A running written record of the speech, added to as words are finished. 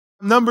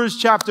Numbers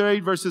chapter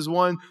 8, verses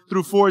 1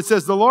 through 4, it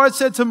says, the Lord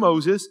said to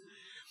Moses,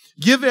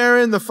 give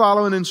Aaron the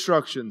following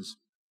instructions.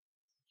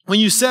 When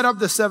you set up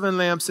the 7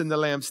 lamps in the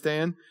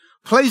lampstand,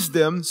 place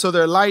them so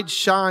their light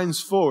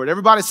shines forward.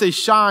 Everybody say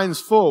shines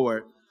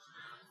forward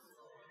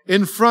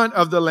in front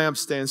of the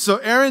lampstand. So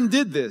Aaron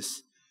did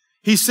this.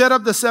 He set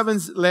up the 7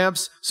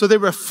 lamps so they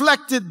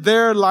reflected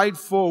their light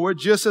forward,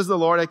 just as the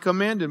Lord had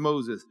commanded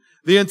Moses.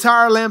 The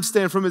entire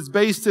lampstand from its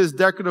base to its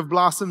decorative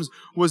blossoms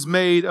was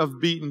made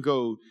of beaten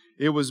gold.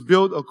 It was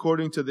built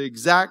according to the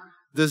exact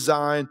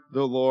design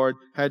the Lord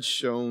had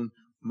shown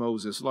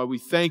Moses. Lord, we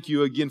thank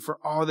you again for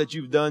all that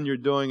you've done, you're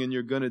doing, and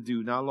you're going to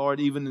do. Now, Lord,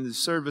 even in the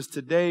service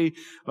today,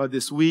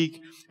 this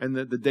week, and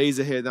the days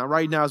ahead. Now,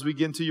 right now, as we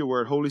get into your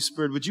word, Holy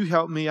Spirit, would you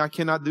help me? I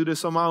cannot do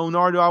this on my own,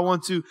 nor do I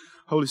want to.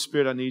 Holy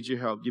Spirit, I need your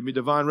help. Give me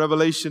divine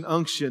revelation,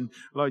 unction,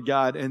 Lord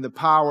God, and the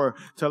power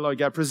to, Lord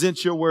God,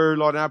 present your word,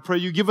 Lord. And I pray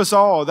you give us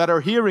all that are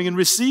hearing and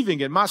receiving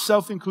it,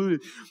 myself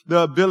included, the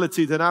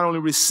ability to not only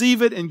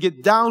receive it and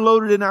get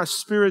downloaded in our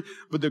spirit,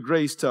 but the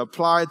grace to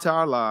apply it to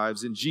our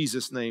lives. In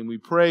Jesus' name we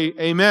pray.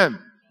 Amen.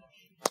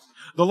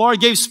 The Lord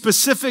gave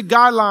specific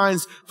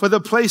guidelines for the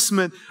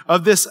placement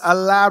of this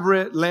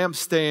elaborate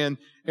lampstand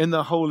in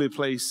the holy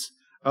place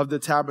of the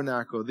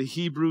tabernacle. The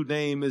Hebrew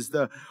name is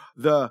the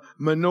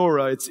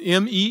menorah. It's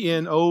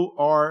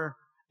Menorah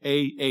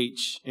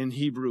in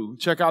Hebrew.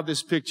 Check out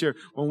this picture.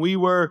 When we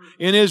were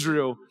in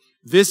Israel,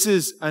 this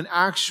is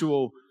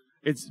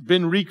it's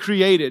been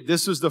recreated.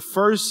 This was the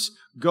first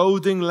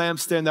golden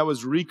lampstand that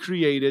was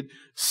recreated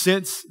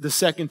since the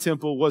second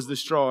temple was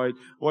destroyed.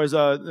 Whereas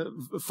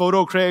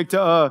photo Craig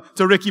to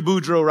Ricky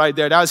Boudreau right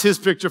there. That was his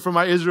picture from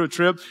my Israel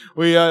trip.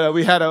 We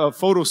had a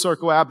photo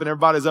circle app and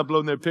everybody's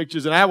uploading their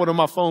pictures, and I had one on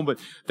my phone, but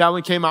that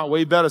one came out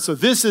way better. So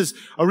this is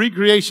a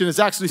recreation. It's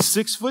actually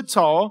 6 foot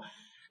tall.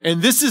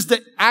 And this is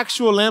the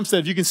actual lampstand.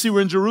 If you can see,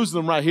 we're in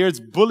Jerusalem right here. It's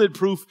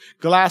bulletproof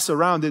glass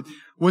around it.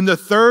 When the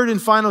third and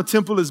final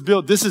temple is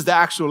built, this is the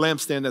actual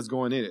lampstand that's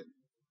going in it.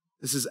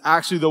 This is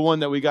actually the one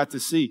that we got to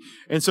see.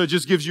 And so it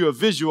just gives you a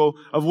visual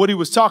of what he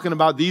was talking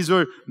about. These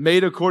were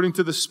made according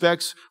to the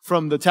specs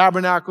from the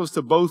tabernacles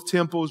to both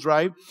temples,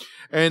 right?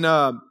 And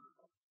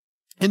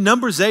in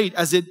Numbers 8,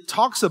 as it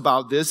talks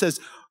about this,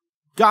 as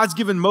God's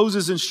given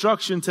Moses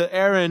instruction to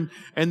Aaron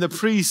and the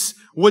priests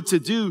what to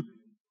do,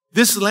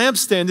 this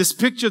lampstand, this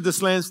picture of this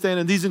lampstand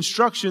and these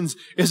instructions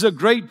is a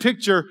great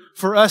picture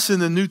for us in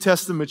the New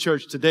Testament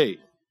church today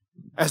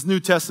as New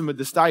Testament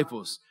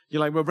disciples. You're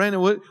like, well,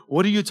 Brandon,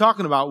 what are you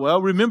talking about?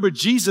 Well, remember,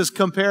 Jesus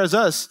compares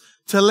us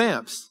to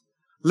lamps.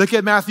 Look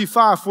at Matthew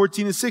 5,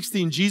 14 and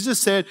 16. Jesus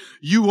said,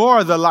 you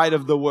are the light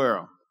of the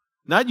world.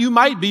 Not you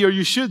might be or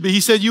you should be.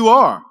 He said, you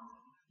are.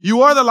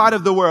 You are the light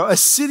of the world. A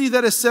city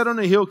that is set on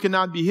a hill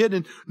cannot be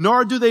hidden,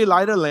 nor do they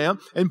light a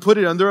lamp and put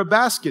it under a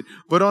basket,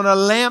 but on a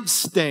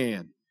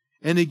lampstand.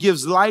 And it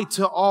gives light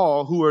to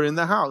all who are in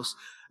the house.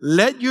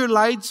 Let your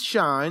light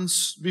shine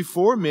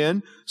before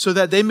men so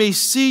that they may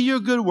see your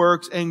good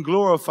works and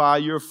glorify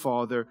your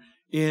Father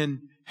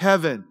in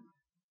heaven.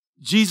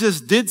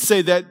 Jesus did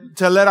say that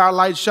to let our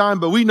light shine,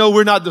 but we know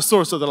we're not the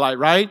source of the light,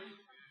 right?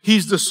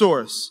 He's the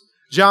source.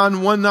 John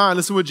 1:9,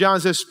 listen to what John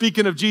says,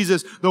 speaking of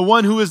Jesus, the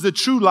one who is the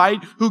true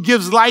light, who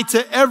gives light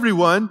to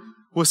everyone,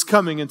 was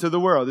coming into the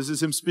world. This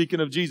is him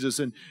speaking of Jesus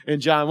in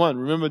John 1.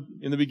 Remember,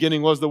 in the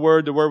beginning was the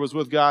Word was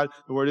with God,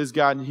 the Word is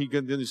God, and he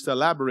continues to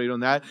elaborate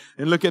on that.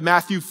 And look at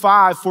Matthew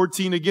 5,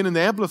 14 again in the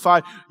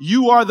Amplified.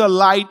 You are the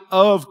light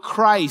of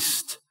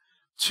Christ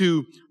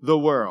to the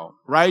world,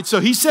 right?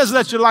 So he says,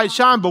 let your light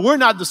shine, but we're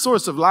not the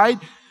source of light.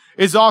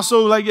 It's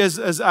also like,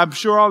 as I'm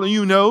sure all of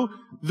you know,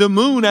 the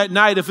moon at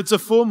night, if it's a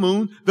full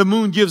moon, the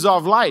moon gives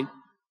off light.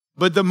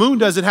 But the moon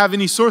doesn't have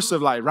any source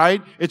of light,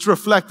 right? It's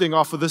reflecting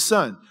off of the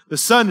sun. The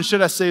sun,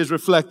 should I say, is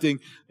reflecting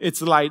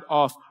its light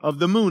off of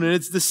the moon. And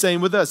it's the same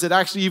with us. It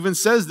actually even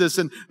says this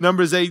in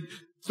Numbers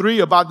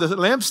 8:3 about the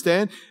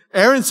lampstand.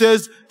 Aaron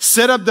says,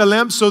 set up the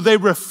lamp so they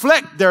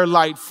reflect their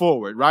light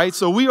forward, right?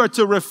 So we are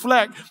to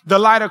reflect the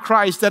light of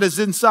Christ that is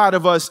inside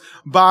of us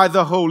by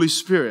the Holy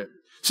Spirit.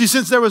 See,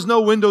 since there was no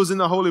windows in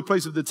the holy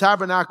place of the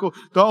tabernacle,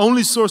 the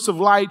only source of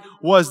light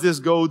was this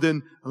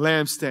golden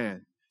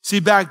lampstand. See,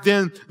 back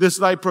then, this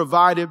light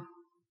provided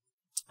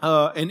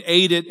and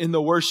aided in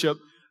the worship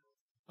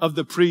of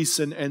the priests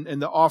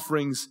and the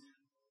offerings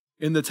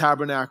in the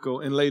tabernacle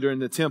and later in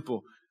the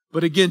temple.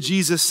 But again,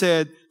 Jesus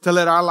said to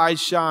let our light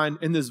shine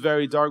in this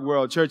very dark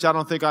world. Church, I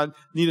don't think I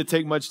need to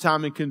take much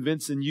time in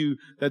convincing you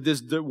that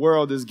this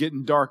world is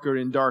getting darker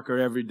and darker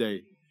every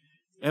day.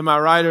 Am I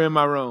right or am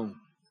I wrong?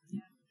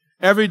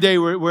 Every day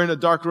we're in a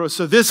dark road.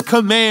 So this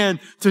command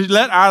to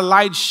let our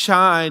light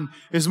shine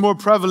is more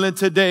prevalent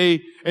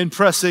today and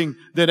pressing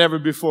than ever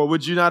before.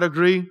 Would you not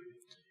agree?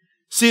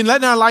 See, and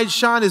letting our light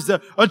shine is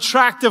the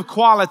attractive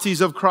qualities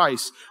of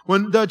Christ.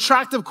 When the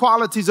attractive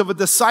qualities of a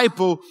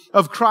disciple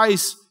of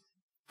Christ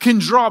can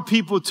draw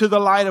people to the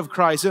light of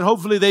Christ, and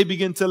hopefully they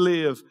begin to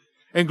live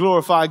and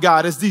glorify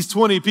God, as these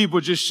 20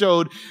 people just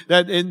showed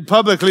that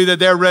publicly that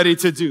they're ready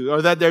to do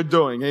or that they're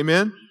doing.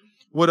 Amen.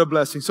 What a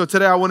blessing. So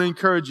today I want to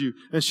encourage you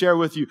and share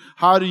with you,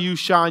 how do you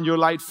shine your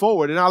light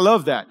forward? And I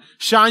love that.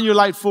 Shine your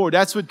light forward.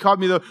 That's what caught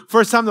me the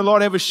first time the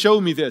Lord ever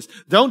showed me this.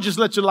 Don't just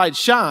let your light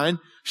shine.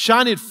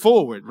 Shine it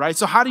forward, right?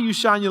 So how do you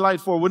shine your light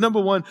forward? Well,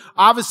 number one,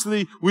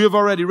 obviously we have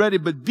already read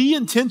it, but be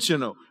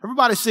intentional.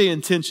 Everybody say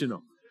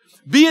intentional.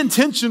 Be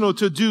intentional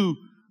to do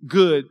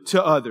good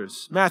to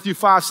others. Matthew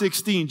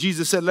 5:16,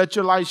 Jesus said, let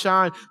your light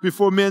shine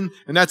before men,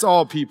 and that's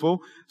all people,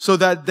 so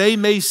that they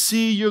may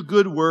see your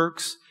good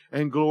works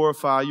and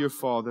glorify your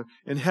Father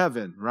in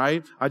heaven,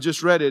 right? I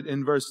just read it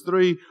in verse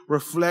 3,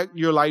 reflect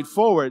your light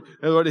forward.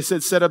 And what they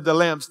said, set up the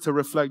lamps to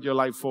reflect your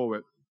light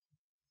forward.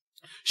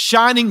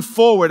 Shining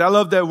forward, I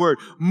love that word.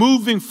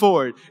 Moving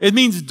forward. It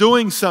means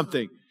doing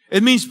something.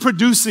 It means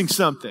producing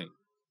something.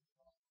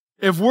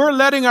 If we're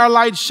letting our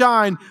light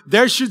shine,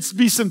 there should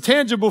be some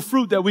tangible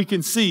fruit that we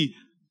can see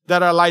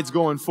that our light's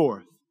going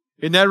forth.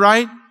 Isn't that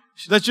right?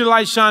 Let your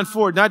light shine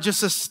forward, not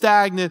just a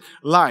stagnant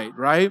light,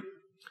 right?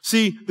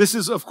 See, this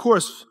is, of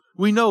course,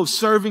 we know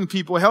serving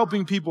people,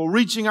 helping people,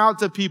 reaching out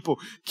to people,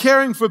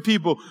 caring for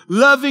people,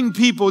 loving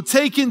people,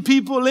 taking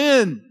people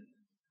in.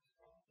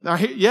 Now,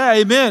 yeah,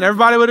 amen.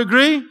 Everybody would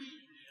agree?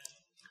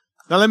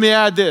 Now, let me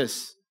add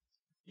this.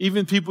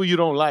 Even people you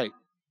don't like.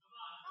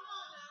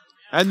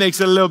 That makes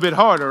it a little bit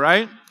harder,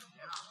 right?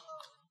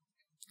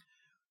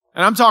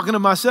 And I'm talking to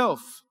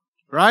myself,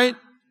 right?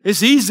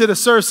 It's easy to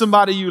serve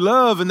somebody you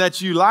love and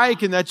that you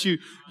like and that you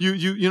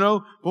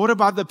know, but what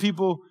about the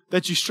people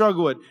that you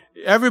struggle with?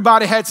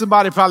 Everybody had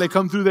somebody probably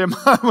come through their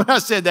mind when I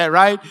said that,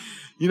 right?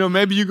 You know,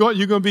 maybe you're going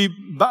to be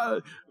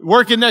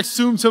working next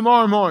to them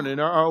tomorrow morning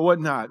or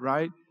whatnot,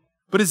 right?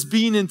 But it's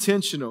being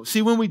intentional.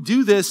 See, when we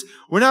do this,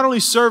 we're not only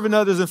serving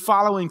others and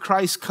following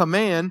Christ's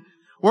command,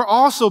 we're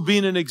also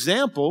being an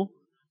example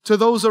to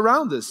those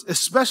around us,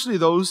 especially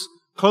those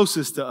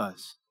closest to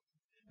us.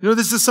 You know,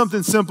 this is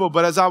something simple,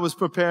 but as I was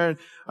preparing,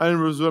 I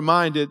was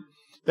reminded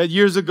that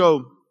years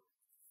ago,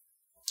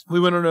 we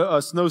went on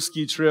a snow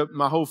ski trip,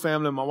 my whole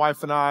family, my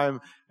wife and I,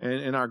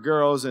 and our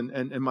girls,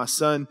 and my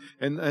son,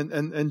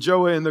 and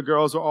Joey and the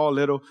girls were all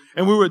little.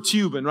 And we were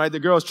tubing, right? The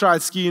girls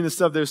tried skiing and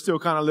stuff. They're still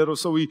kind of little.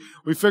 So we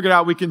figured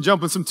out we can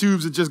jump in some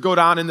tubes and just go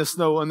down in the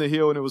snow on the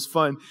hill, and it was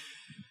fun.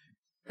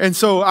 And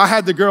so I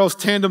had the girls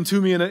tandem to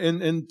me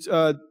in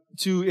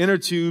two inner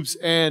tubes,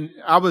 and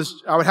I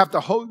would have to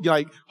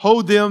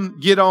hold them,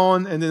 get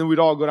on, and then we'd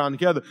all go down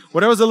together. Well,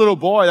 there was a little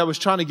boy that was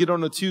trying to get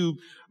on the tube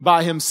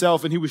by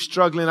himself, and he was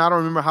struggling. I don't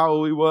remember how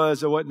old he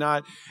was or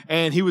whatnot,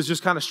 and he was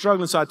just kind of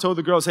struggling. So I told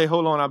the girls, hey,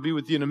 hold on, I'll be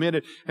with you in a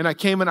minute. And I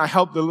came and I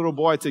helped the little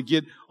boy to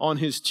get on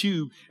his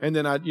tube, and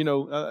then I,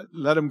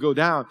 let him go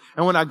down.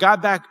 And when I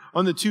got back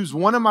on the tubes,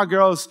 one of my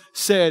girls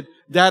said,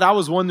 Dad, I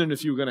was wondering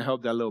if you were going to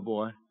help that little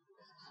boy.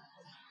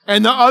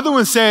 And the other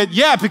one said,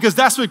 yeah, because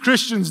that's what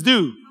Christians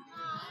do.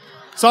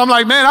 So I'm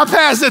like, man, I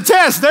passed the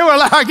test. They were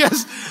like, I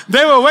guess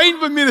they were waiting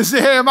for me to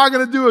say, hey, am I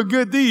going to do a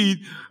good deed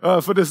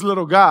for this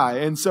little guy?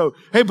 And so,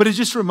 hey, but it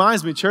just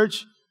reminds me,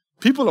 church,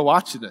 people are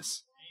watching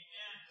us.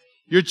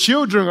 Your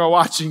children are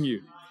watching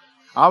you.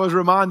 I was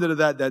reminded of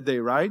that day,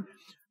 right?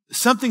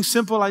 Something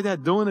simple like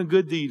that, doing a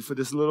good deed for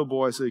this little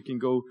boy so he can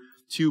go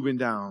tubing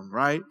down,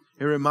 right?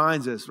 It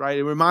reminds us, right?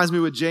 It reminds me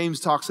what James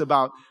talks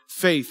about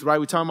faith, right?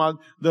 We're talking about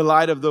the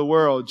light of the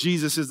world.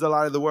 Jesus is the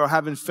light of the world,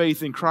 having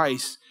faith in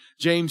Christ.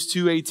 James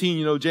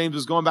 2:18, James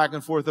was going back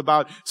and forth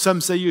about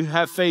some say you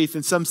have faith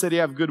and some say you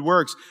have good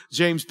works.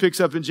 James picks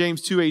up in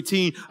James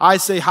 2:18, I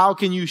say, how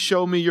can you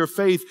show me your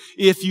faith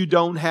if you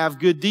don't have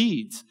good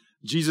deeds?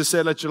 Jesus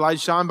said, let your light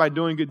shine by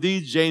doing good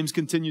deeds. James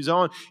continues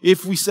on,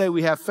 if we say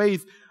we have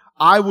faith,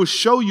 I will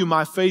show you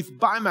my faith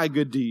by my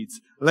good deeds.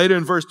 Later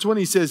in verse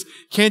 20, he says,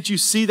 can't you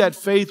see that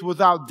faith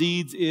without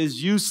deeds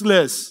is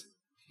useless?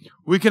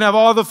 We can have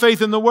all the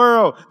faith in the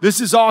world.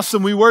 This is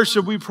awesome. We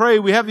worship, we pray,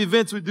 we have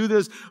events, we do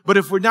this. But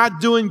if we're not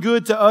doing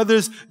good to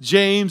others,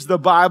 James, the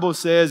Bible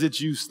says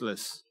it's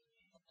useless.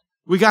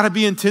 We got to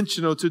be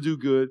intentional to do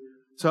good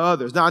to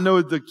others. Now, I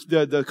know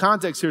the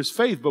context here is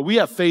faith, but we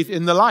have faith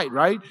in the light,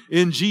 right?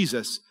 In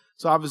Jesus.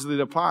 So obviously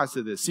it applies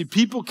to this. See,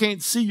 people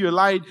can't see your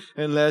light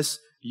unless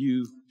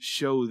you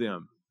show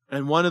them.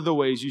 And one of the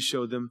ways you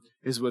show them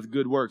is with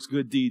good works,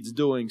 good deeds,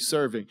 doing,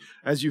 serving.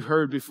 As you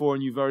heard before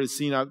and you've already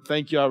seen, I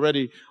thank you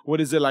already.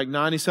 What is it, like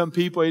 90-some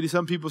people,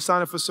 80-some people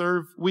signed up for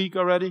Serve Week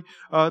already,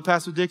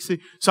 Pastor Dixie?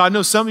 So I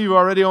know some of you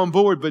are already on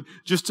board, but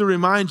just to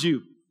remind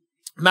you,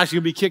 I'm actually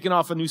going to be kicking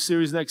off a new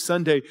series next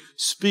Sunday,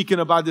 speaking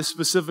about this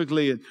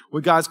specifically and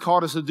what God's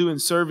called us to do in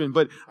serving.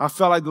 But I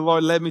felt like the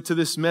Lord led me to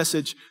this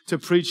message to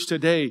preach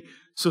today.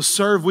 So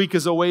Serve Week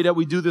is a way that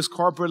we do this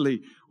corporately.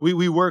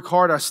 We work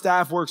hard. Our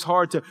staff works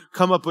hard to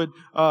come up with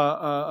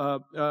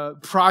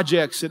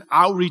projects and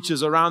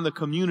outreaches around the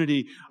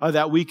community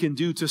that we can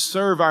do to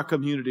serve our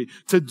community,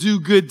 to do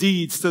good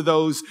deeds to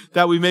those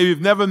that we maybe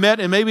have never met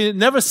and maybe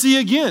never see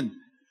again.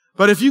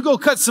 But if you go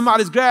cut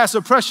somebody's grass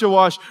or pressure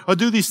wash or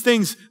do these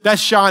things,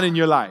 that's shining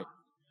your light.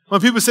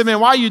 When people say, man,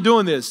 why are you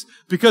doing this?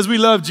 Because we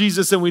love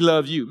Jesus and we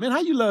love you. Man,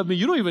 how you love me?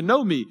 You don't even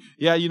know me.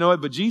 Yeah, you know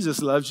it, but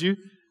Jesus loves you.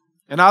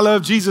 And I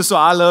love Jesus, so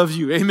I love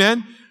you.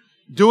 Amen?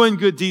 doing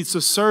good deeds. So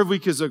Serve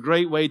Week is a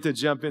great way to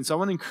jump in. So I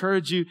want to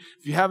encourage you,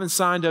 if you haven't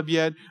signed up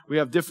yet, we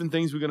have different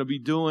things we're going to be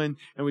doing,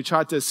 and we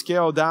try to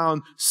scale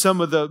down some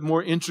of the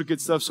more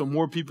intricate stuff so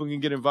more people can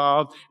get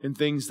involved in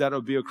things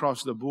that'll be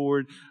across the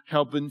board,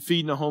 helping,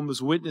 feeding the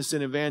homeless,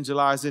 witnessing,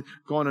 evangelizing,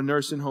 going to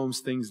nursing homes,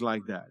 things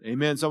like that.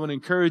 Amen. So I want to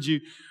encourage you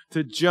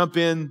to jump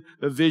in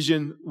the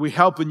vision. We're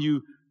helping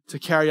you to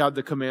carry out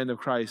the command of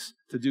Christ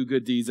to do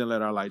good deeds and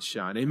let our light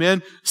shine.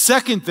 Amen.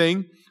 Second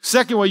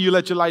way you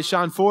let your light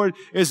shine forward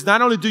is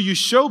not only do you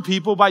show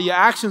people by your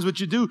actions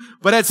what you do,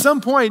 but at some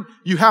point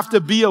you have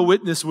to be a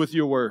witness with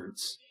your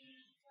words.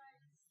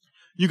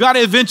 You got to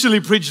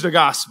eventually preach the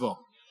gospel.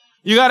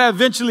 You got to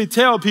eventually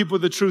tell people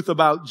the truth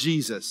about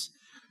Jesus.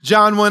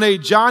 John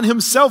 1:8, John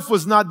himself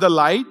was not the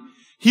light.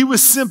 He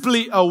was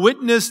simply a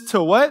witness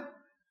to what?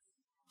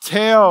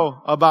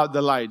 Tell about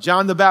the light.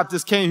 John the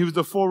Baptist came. He was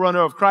the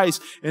forerunner of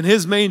Christ. And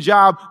his main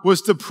job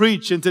was to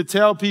preach and to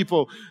tell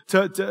people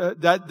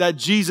that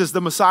Jesus,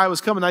 the Messiah,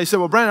 was coming. Now he said,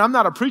 well, Brandon, I'm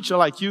not a preacher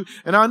like you.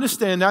 And I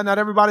understand that. Not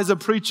everybody's a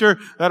preacher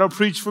that'll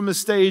preach from the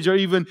stage or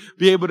even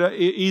be able to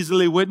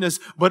easily witness.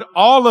 But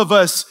all of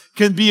us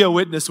can be a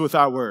witness with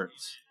our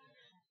words.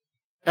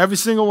 Every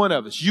single one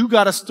of us. You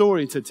got a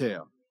story to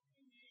tell.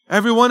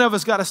 Every one of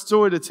us got a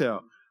story to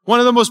tell. One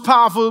of the most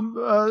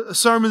powerful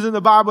sermons in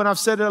the Bible, and I've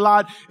said it a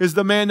lot, is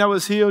the man that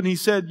was healed. And he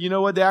said, you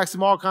know what? They asked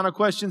him all kind of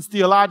questions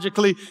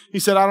theologically. He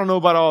said, I don't know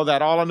about all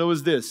that. All I know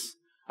is this.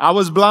 I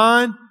was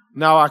blind.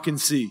 Now I can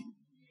see.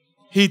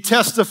 He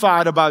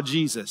testified about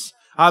Jesus.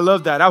 I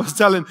love that. I was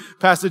telling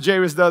Pastor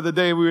Jairus the other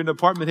day, we were in the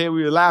apartment here,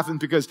 we were laughing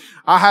because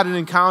I had an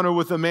encounter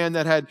with a man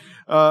that had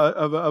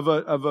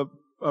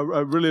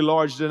a really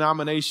large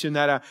denomination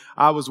that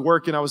I was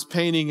working, I was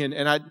painting,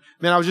 and I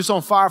was just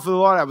on fire for the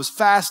Lord. I was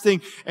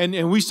fasting,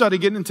 and we started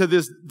getting into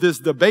this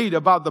debate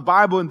about the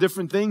Bible and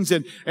different things,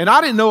 and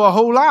I didn't know a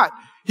whole lot.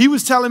 He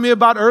was telling me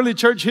about early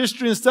church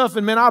history and stuff,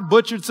 and man, I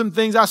butchered some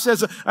things. I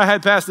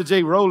had Pastor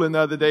Jay Rowland the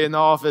other day in the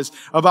office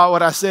about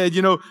what I said.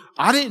 You know,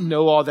 I didn't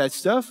know all that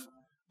stuff.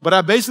 But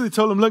I basically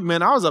told him, look,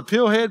 man, I was a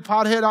pillhead,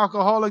 pothead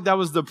alcoholic that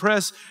was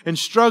depressed and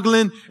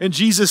struggling, and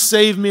Jesus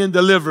saved me and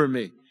delivered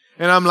me.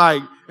 And I'm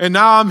like, and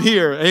now I'm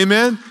here.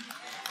 Amen.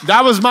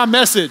 That was my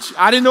message.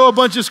 I didn't know a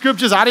bunch of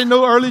scriptures. I didn't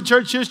know early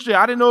church history.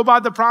 I didn't know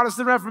about the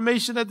Protestant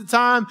Reformation at the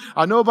time.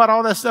 I know about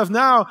all that stuff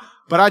now,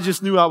 but I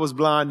just knew I was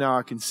blind. Now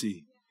I can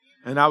see.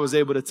 And I was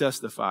able to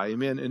testify.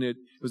 Amen. And it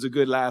was a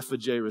good laugh for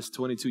Jairus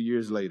 22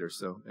 years later.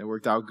 So it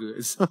worked out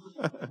good.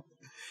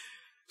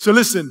 So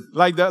listen,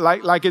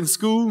 like in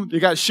school, you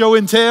got show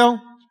and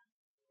tell.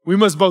 We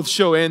must both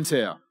show and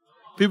tell.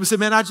 People say,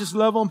 man, I just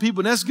love on people.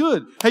 And that's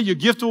good. Hey, your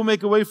gift will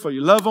make a way for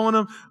you. Love on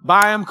them,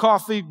 buy them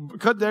coffee,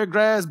 cut their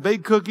grass,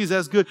 bake cookies.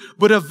 That's good.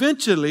 But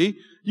eventually,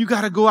 you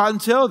got to go out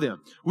and tell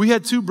them. We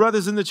had two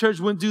brothers in the church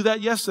went do that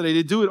yesterday.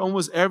 They do it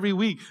almost every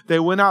week. They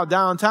went out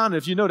downtown. And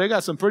if you know, they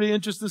got some pretty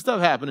interesting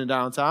stuff happening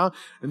downtown.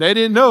 And they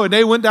didn't know. And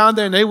they went down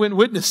there and they went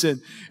witnessing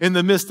in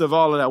the midst of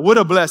all of that. What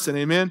a blessing.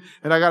 Amen.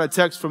 And I got a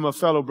text from a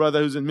fellow brother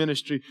who's in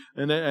ministry.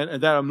 And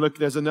that I'm looking,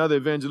 there's another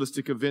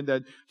evangelistic event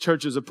that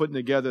churches are putting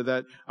together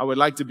that I would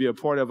like to be a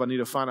part of. I need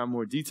to find out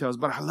more details.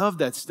 But I love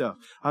that stuff.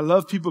 I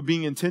love people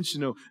being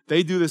intentional.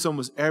 They do this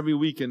almost every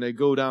week and they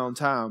go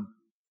downtown.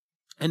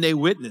 And they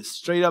witness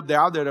straight up. They're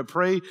out there to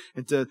pray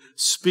and to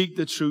speak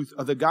the truth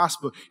of the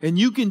gospel. And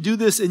you can do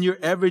this in your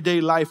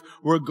everyday life,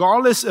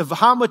 regardless of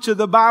how much of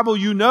the Bible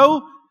you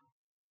know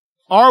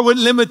or what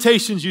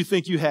limitations you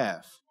think you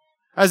have.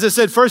 As I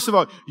said, first of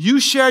all,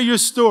 you share your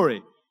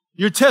story.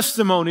 Your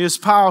testimony is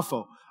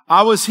powerful.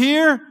 I was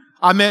here.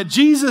 I met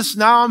Jesus.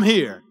 Now I'm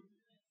here.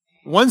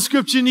 One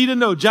scripture you need to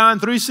know, John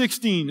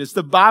 3:16. It's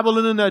the Bible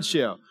in a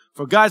nutshell.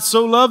 For God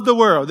so loved the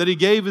world that he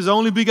gave his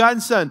only begotten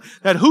Son,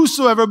 that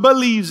whosoever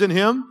believes in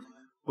him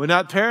will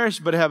not perish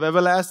but have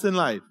everlasting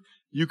life.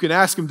 You can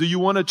ask him, do you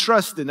want to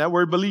trust in? That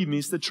word believe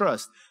means to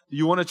trust. Do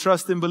you want to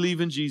trust and believe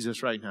in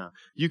Jesus right now?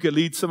 You can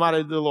lead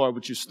somebody to the Lord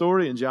with your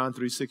story in John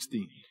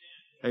 3:16.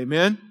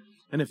 Amen.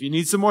 And if you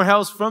need some more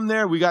help from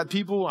there, we got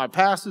people, our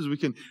pastors, we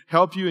can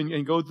help you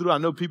and go through. I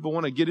know people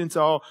want to get into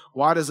all,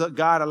 why does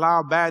God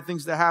allow bad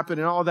things to happen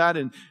and all that?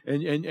 And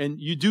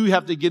you do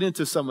have to get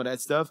into some of that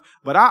stuff.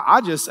 But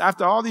I just,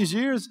 after all these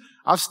years,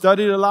 I've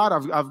studied a lot.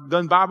 I've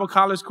done Bible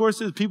college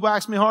courses. People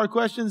ask me hard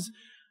questions.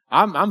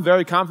 I'm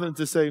very confident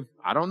to say,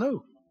 I don't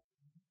know.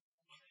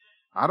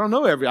 I don't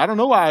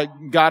know why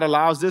God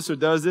allows this or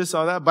does this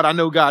or that, but I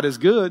know God is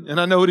good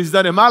and I know what he's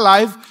done in my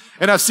life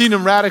and I've seen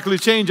him radically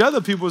change other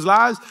people's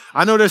lives.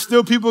 I know there's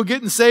still people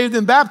getting saved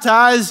and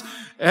baptized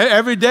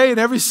every day and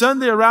every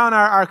Sunday around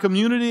our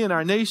community and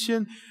our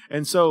nation.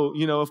 And so,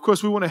 you know, of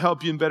course we want to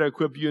help you and better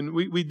equip you. And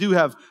we do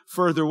have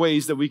further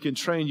ways that we can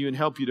train you and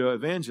help you to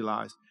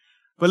evangelize.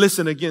 But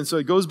listen again, so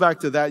it goes back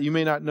to that. You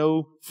may not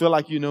feel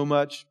like you know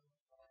much.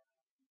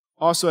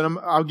 Also, and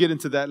I'll get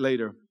into that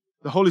later.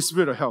 The Holy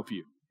Spirit will help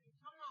you.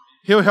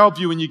 He'll help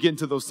you when you get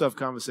into those tough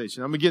conversations.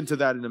 I'm going to get into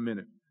that in a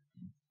minute.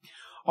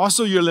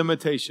 Also, your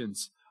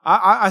limitations.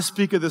 I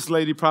speak of this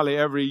lady probably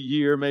every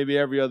year, maybe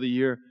every other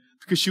year,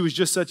 because she was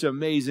just such an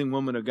amazing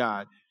woman of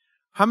God.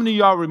 How many of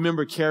y'all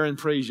remember Karen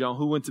Prejean,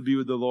 who went to be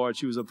with the Lord?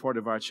 She was a part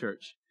of our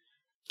church.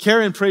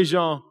 Karen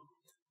Prejean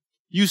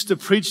used to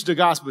preach the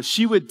gospel.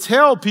 She would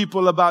tell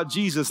people about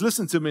Jesus.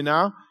 Listen to me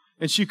now.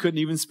 And she couldn't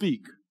even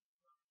speak.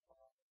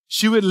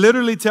 She would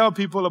literally tell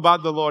people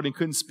about the Lord and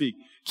couldn't speak.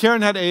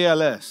 Karen had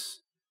ALS.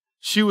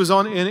 She was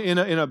in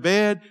a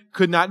bed,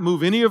 could not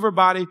move any of her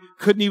body,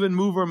 couldn't even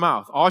move her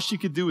mouth. All she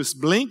could do is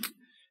blink,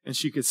 and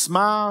she could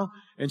smile,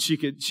 and she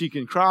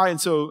can cry.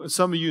 And so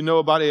some of you know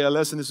about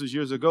ALS, and this was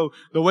years ago.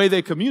 The way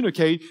they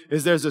communicate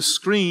is there's a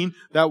screen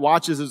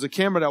there's a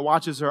camera that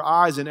watches her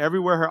eyes, and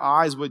everywhere her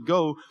eyes would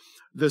go,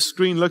 the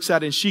screen looks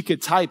at it, and she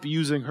could type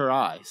using her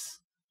eyes.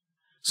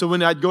 So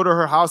when I'd go to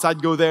her house,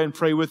 I'd go there and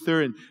pray with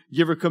her and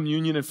give her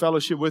communion and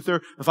fellowship with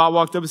her. If I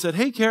walked up and said,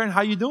 "Hey, Karen,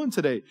 how you doing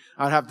today?"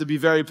 I'd have to be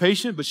very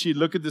patient, but she'd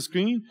look at the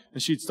screen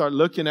and she'd start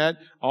looking at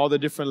all the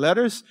different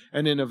letters.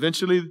 And then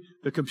eventually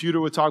the computer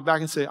would talk back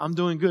and say, "I'm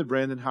doing good,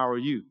 Brandon. How are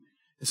you?"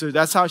 And so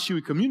that's how she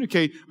would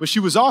communicate. But she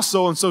was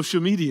also on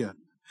social media.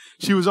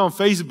 She was on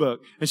Facebook,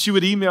 and she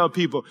would email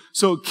people.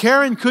 So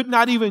Karen could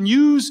not even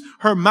use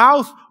her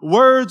mouth,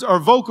 words, or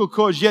vocal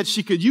cords, yet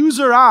she could use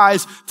her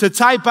eyes to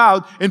type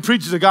out and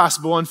preach the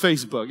gospel on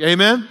Facebook.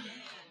 Amen?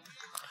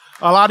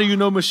 A lot of you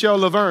know Michelle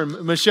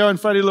Laverne. Michelle and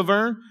Freddie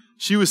Laverne,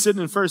 she was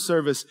sitting in first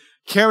service.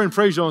 Karen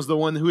Prejean is the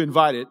one who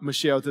invited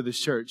Michelle to this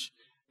church,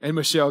 and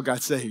Michelle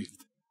got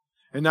saved.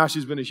 And now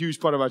she's been a huge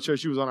part of our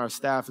church. She was on our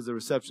staff as a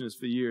receptionist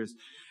for years.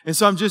 And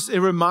so it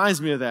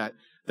reminds me of that.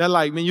 That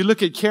like, man, you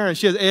look at Karen,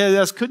 she has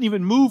ALS, couldn't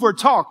even move or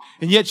talk,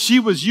 and yet she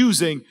was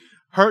using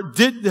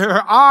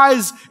her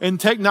eyes and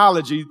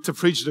technology to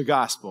preach the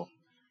gospel,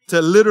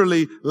 to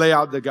literally lay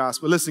out the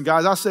gospel. Listen,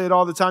 guys, I say it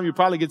all the time. You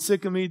probably get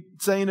sick of me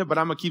saying it, but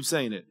I'm going to keep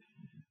saying it.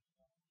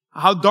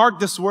 How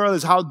dark this world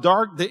is, how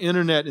dark the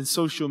internet and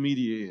social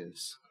media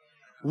is.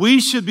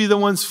 We should be the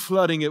ones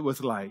flooding it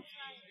with light,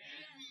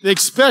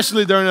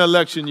 especially during an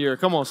election year.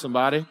 Come on,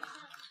 somebody.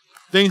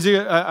 Things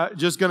are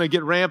just going to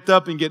get ramped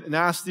up and get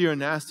nastier and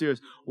nastier.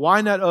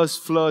 Why not us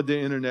flood the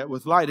internet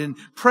with light? And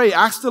pray,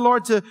 ask the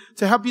Lord to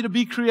help you to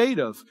be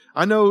creative.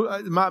 I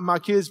know my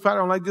kids probably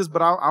don't like this,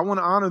 but I want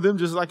to honor them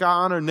just like I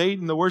honor Nate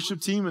and the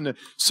worship team and the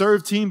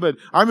serve team. But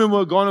I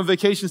remember going on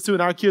vacations too,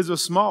 and our kids were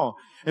small.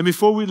 And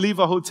before we'd leave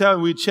a hotel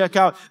and we'd check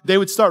out, they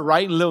would start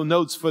writing little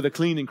notes for the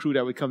cleaning crew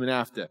that would come in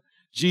after.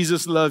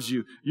 Jesus loves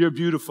you. You're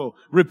beautiful.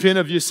 Repent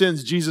of your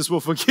sins. Jesus will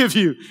forgive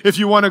you if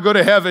you want to go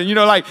to heaven. You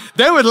know, like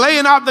they were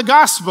laying out the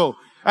gospel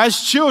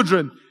as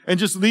children and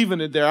just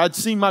leaving it there. I'd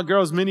seen my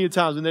girls many a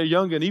times when they're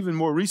younger, and even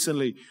more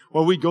recently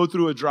where we'd go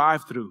through a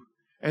drive-through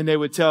and they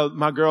would tell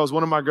my girls,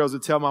 one of my girls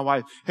would tell my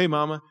wife, "Hey,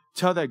 mama,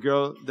 tell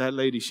that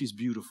lady, she's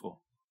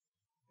beautiful."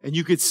 And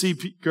you could see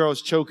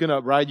girls choking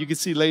up, right? You could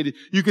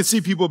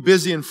see people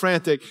busy and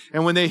frantic.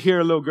 And when they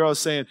hear a little girl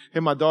saying, "Hey,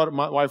 my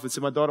wife would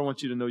say, 'My daughter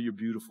wants you to know you're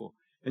beautiful.'"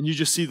 And you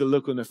just see the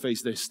look on their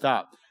face. They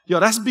stop.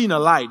 Yo, that's being a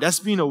light. That's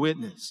being a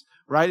witness,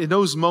 right? In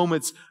those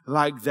moments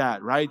like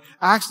that, right?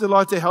 Ask the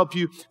Lord to help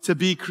you to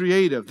be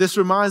creative. This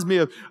reminds me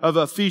of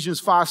Ephesians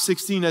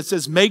 5:16 that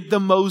says, "Make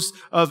the most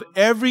of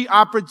every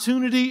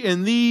opportunity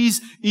in these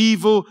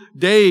evil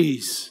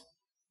days."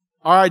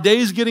 Are our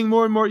days getting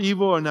more and more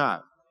evil or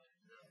not?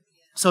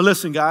 So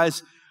listen,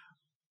 guys,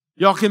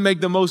 y'all can make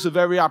the most of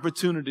every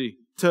opportunity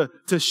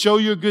to show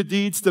your good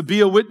deeds, to be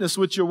a witness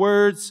with your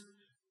words.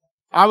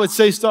 I would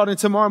say starting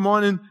tomorrow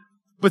morning,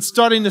 but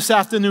starting this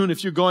afternoon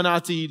if you're going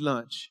out to eat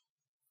lunch.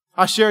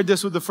 I shared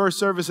this with the first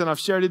service, and I've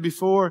shared it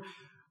before.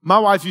 My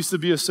wife used to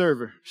be a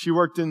server. She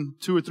worked in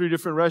 2 or 3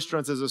 different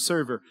restaurants as a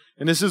server.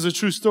 And this is a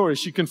true story.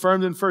 She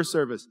confirmed in first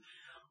service.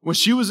 When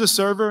she was a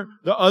server,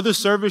 the other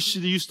servers she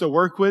used to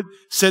work with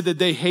said that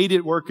they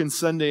hated working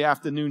Sunday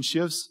afternoon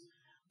shifts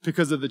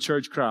because of the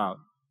church crowd.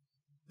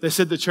 They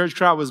said the church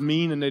crowd was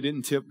mean and they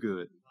didn't tip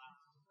good.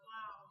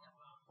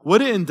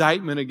 What an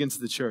indictment against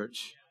the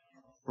church.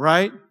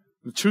 Right?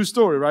 The true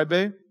story, right,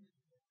 babe?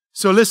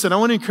 So listen, I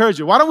want to encourage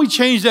you. Why don't we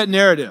change that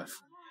narrative?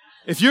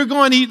 If you're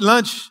going to eat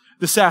lunch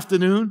this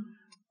afternoon,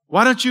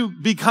 why don't you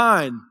be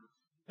kind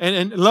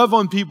and love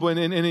on people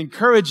and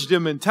encourage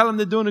them and tell them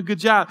they're doing a good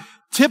job.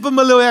 Tip them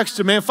a little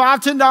extra, man. $5,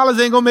 $10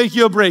 ain't going to make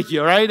you or break you,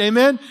 all right?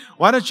 Amen?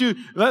 Why don't you,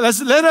 let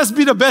us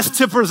be the best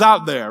tippers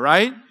out there,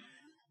 right?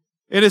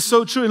 It is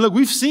so true. And look,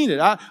 we've seen it.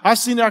 I've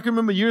seen it. I can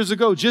remember years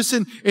ago, just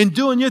in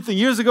doing your thing.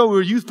 Years ago, we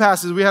were youth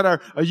pastors. We had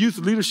a youth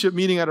leadership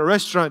meeting at a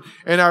restaurant,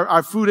 and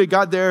our food had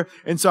got there.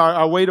 And so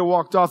our waiter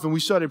walked off, and we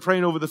started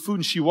praying over the food.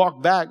 And she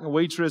walked back, a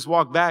waitress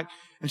walked back,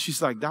 and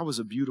she's like, "That was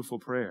a beautiful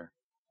prayer."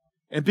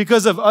 And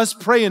because of us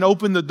praying,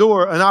 opened the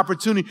door, an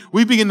opportunity,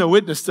 we began to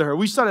witness to her.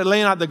 We started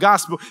laying out the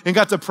gospel and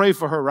got to pray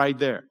for her right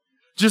there.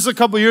 Just a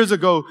couple years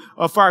ago,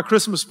 for our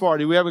Christmas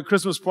party, we have a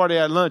Christmas party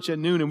at lunch at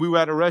noon, and we were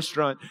at a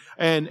restaurant,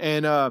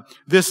 and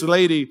this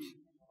lady,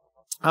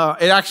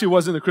 it actually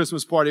wasn't a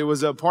Christmas party. It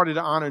was a party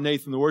to honor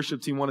Nathan. The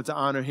worship team wanted to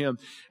honor him,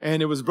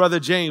 and it was Brother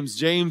James.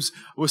 James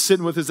was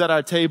sitting with us at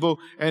our table,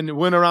 and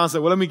went around and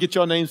said, "Well, let me get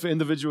your names for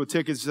individual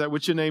tickets." She said,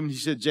 "What's your name?" And he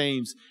said,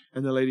 "James."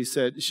 And the lady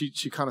said,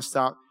 she kind of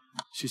stopped.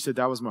 She said,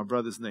 "That was my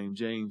brother's name,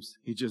 James.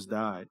 He just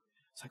died."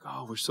 It's like,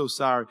 oh, we're so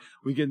sorry.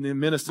 We get the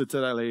minister to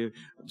that lady.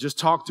 Just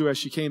talked to her as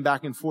she came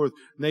back and forth.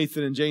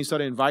 Nathan and Jane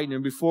started inviting her.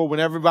 Before, when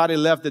everybody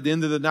left at the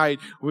end of the night,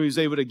 we was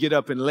able to get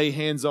up and lay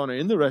hands on her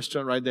in the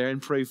restaurant right there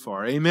and pray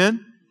for her.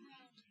 Amen?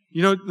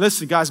 You know,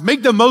 listen, guys,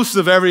 make the most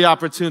of every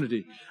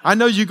opportunity. I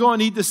know you're going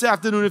to eat this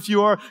afternoon if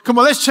you are. Come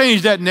on, let's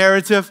change that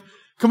narrative.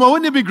 Come on,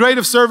 wouldn't it be great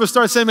if service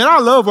started saying, man, I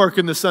love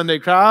working the Sunday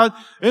crowd.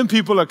 And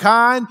people are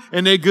kind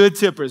and they're good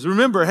tippers.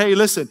 Remember, hey,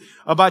 listen,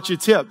 about your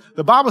tip.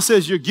 The Bible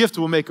says your gift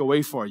will make a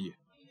way for you.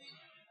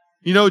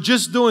 You know,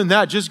 just doing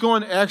that, just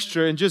going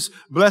extra and just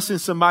blessing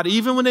somebody.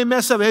 Even when they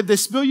mess up, if they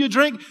spill your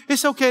drink,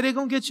 it's okay. They're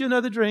going to get you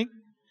another drink.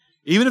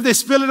 Even if they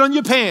spill it on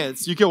your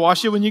pants, you can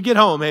wash it when you get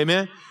home.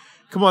 Amen.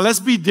 Come on, let's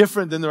be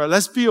different than the rest.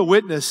 Let's be a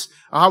witness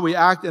of how we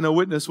act and a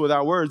witness with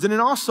our words. And then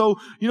also,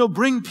 you know,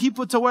 bring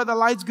people to where the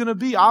light's going to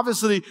be.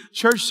 Obviously,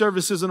 church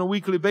services on a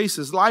weekly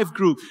basis, life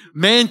group,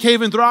 Man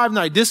Cave and Thrive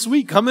Night this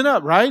week coming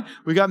up, right?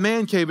 We got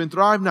Man Cave and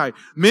Thrive Night.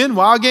 Men,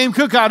 Wild Game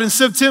Cookout in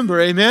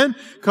September. Amen.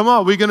 Come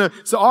on,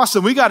 it's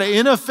awesome. We got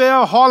an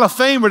NFL Hall of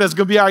Famer that's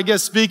going to be our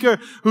guest speaker,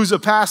 who's a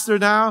pastor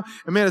now.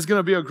 And man, it's going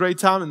to be a great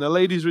time. And the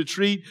ladies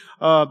retreat,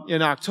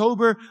 in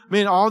October.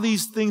 Man, all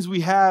these things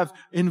we have,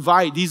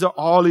 these are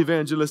all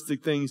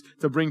evangelistic things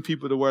to bring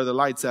people to where the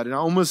light's at. And I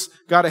almost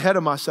got ahead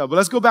of myself. But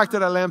let's go back to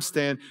that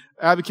lampstand.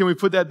 Abby, can we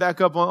put that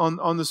back up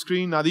on the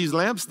screen? Now, these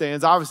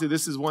lampstands, obviously,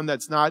 this is one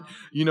that's not,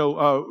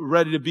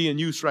 ready to be in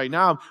use right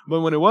now.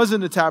 But when it was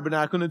in the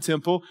tabernacle in the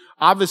temple,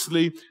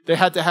 obviously, they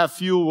had to have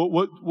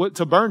fuel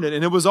to burn it,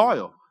 and it was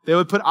oil. They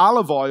would put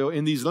olive oil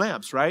in these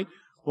lamps, right?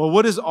 Well,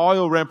 what does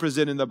oil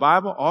represent in the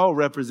Bible? Oil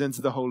represents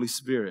the Holy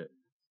Spirit.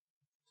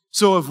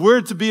 So if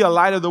we're to be a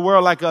light of the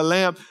world like a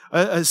lamp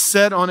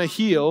set on a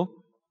hill,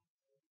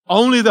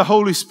 only the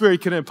Holy Spirit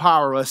can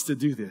empower us to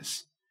do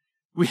this.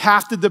 We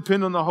have to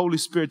depend on the Holy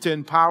Spirit to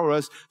empower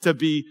us to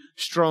be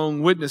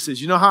strong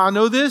witnesses. You know how I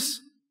know this?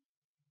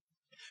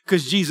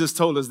 Because Jesus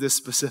told us this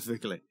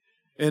specifically.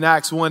 In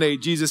Acts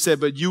 1:8, Jesus said,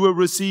 but you will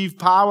receive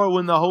power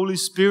when the Holy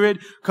Spirit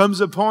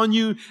comes upon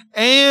you,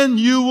 and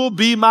you will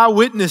be my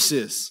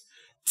witnesses.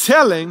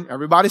 Telling,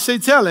 everybody say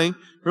telling.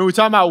 Remember, we're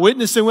talking about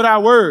witnessing with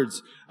our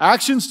words.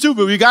 Actions too,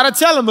 but we got to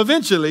tell them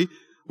eventually.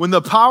 When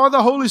the power of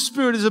the Holy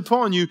Spirit is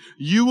upon you,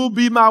 you will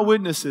be my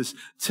witnesses,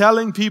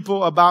 telling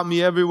people about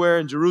me everywhere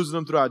in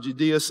Jerusalem, throughout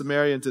Judea,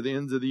 Samaria, and to the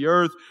ends of the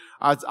earth.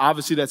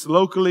 Obviously, that's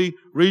locally,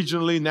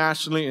 regionally,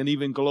 nationally, and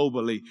even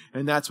globally.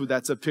 And that's what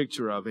that's a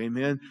picture of.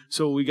 Amen.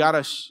 So we got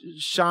to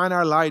shine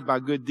our light by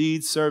good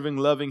deeds, serving,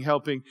 loving,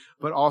 helping,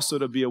 but also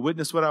to be a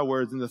witness with our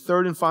words. And the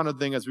third and final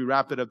thing as we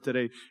wrap it up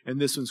today,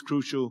 and this one's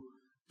crucial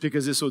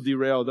because this will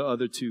derail the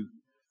other two.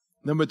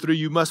 Number 3,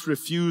 you must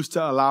refuse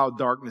to allow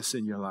darkness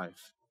in your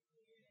life.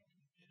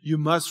 You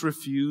must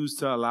refuse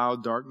to allow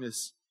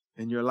darkness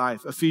in your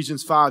life.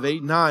 Ephesians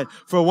 5:8-9.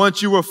 For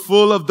once you were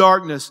full of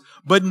darkness,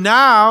 but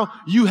now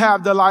you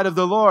have the light of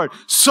the Lord.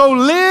 So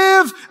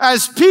live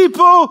as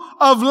people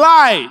of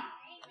light.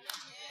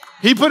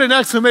 He put an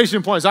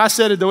exclamation point. So I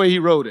said it the way he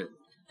wrote it.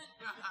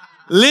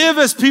 Live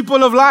as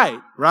people of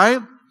light,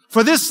 right?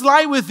 For this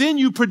light within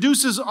you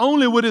produces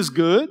only what is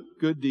good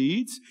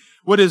deeds,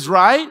 what is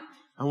right,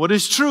 and what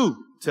is true.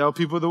 Tell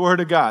people the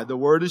word of God. The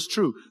word is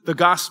true. The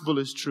gospel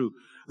is true.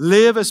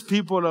 Live as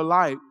people of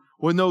light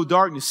with no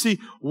darkness. See,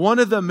 one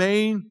of the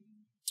main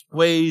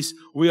ways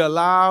we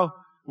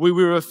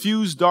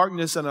refuse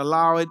darkness and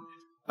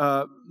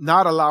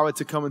not allow it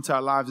to come into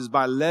our lives is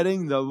by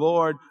letting the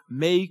Lord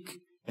make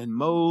and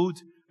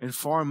mold and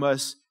form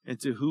us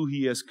into who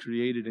He has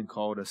created and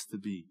called us to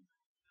be.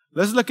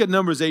 Let's look at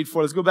Numbers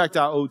 8:4. Let's go back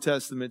to our Old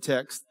Testament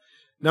text.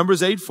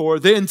 Numbers 8:4.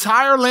 The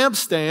entire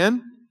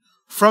lampstand,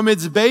 from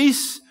its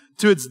base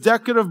to its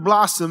decorative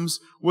blossoms,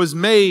 was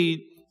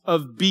made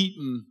of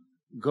beaten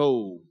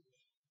gold.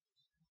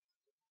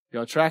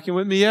 Y'all tracking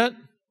with me yet?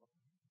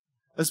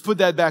 Let's put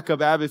that back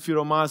up, Abby, if you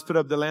don't mind. Let's put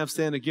up the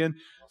lampstand again.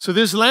 So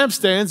this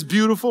lampstand's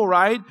beautiful,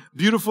 right?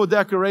 Beautiful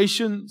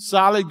decoration,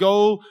 solid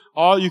gold.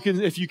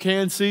 If you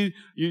can see,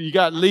 you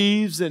got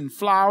leaves and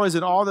flowers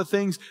and all the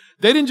things.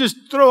 They didn't just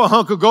throw a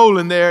hunk of gold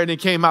in there and it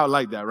came out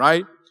like that,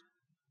 right?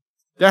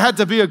 There had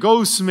to be a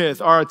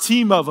goldsmith or a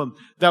team of them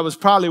that was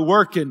probably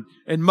working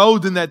and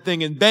molding that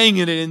thing and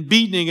banging it and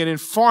beating it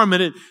and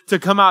forming it to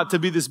come out to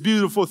be this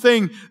beautiful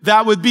thing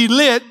that would be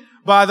lit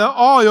by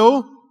the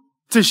oil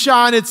to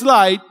shine its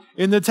light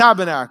in the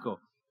tabernacle.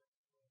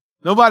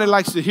 Nobody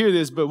likes to hear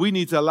this, but we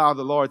need to allow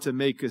the Lord to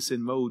make us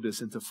and mold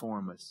us and to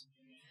form us.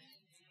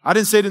 I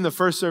didn't say it in the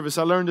first service.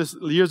 I learned this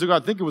years ago. I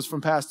think it was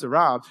from Pastor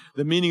Rob,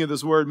 the meaning of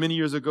this word many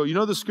years ago. You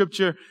know the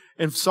scripture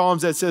in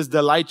Psalms that says,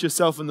 delight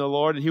yourself in the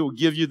Lord and He will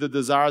give you the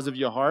desires of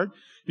your heart?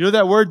 You know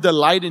that word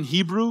delight in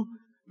Hebrew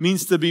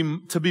means to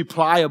be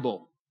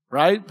pliable,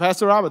 right?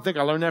 Pastor Rob, I think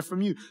I learned that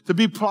from you. To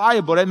be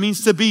pliable, that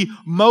means to be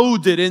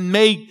molded and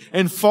made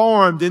and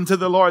formed into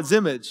the Lord's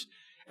image.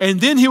 And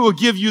then He will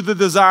give you the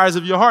desires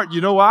of your heart.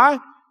 You know why?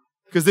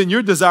 Because then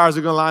your desires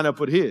are going to line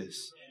up with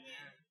His.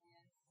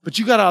 But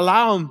you got to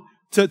allow Him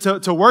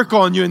to work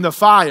on you in the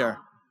fire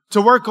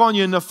to work on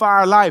you in the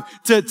fire life,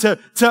 to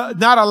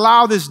not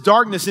allow this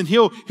darkness, and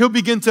he'll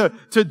begin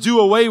to do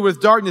away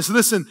with darkness.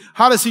 Listen,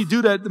 how does he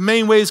do that? The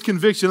main way is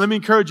conviction. Let me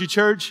encourage you,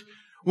 church.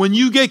 When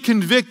you get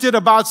convicted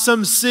about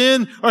some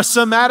sin or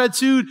some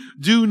attitude,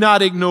 do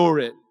not ignore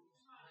it.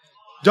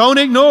 Don't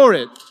ignore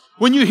it.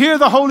 When you hear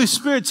the Holy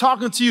Spirit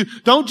talking to you,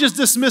 don't just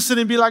dismiss it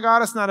and be like, oh,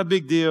 that's not a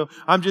big deal.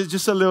 I'm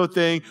just a little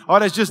thing. Oh,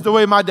 that's just the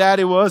way my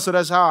daddy was, so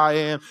that's how I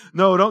am.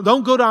 No,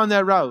 don't go down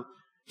that route.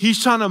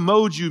 He's trying to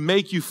mold you,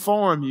 make you,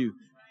 form you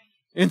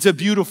into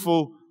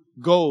beautiful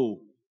gold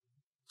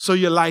so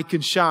your light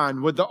can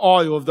shine with the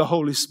oil of the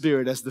Holy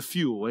Spirit as the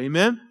fuel.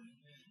 Amen?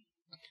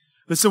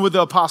 Listen what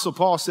the Apostle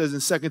Paul says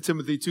in 2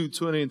 Timothy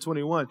 2:20 and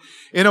 21.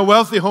 In a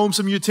wealthy home,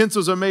 some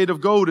utensils are made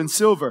of gold and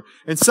silver,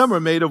 and some are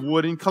made of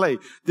wood and clay.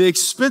 The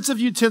expensive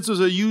utensils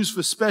are used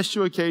for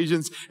special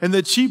occasions, and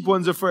the cheap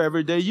ones are for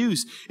everyday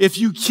use. If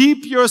you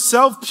keep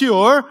yourself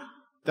pure,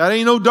 that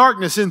ain't no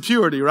darkness in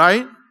purity,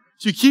 right?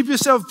 If you keep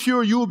yourself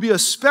pure, you will be a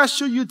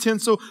special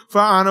utensil for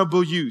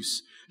honorable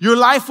use. Your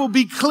life will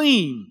be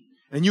clean,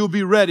 and you'll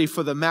be ready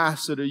for the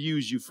Master to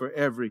use you for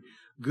every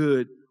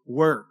good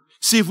work.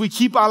 See, if we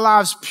keep our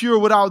lives pure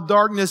without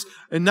darkness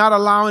and not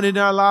allowing it in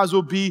our lives,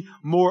 we'll be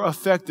more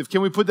effective.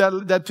 Can we put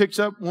that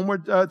picture up one more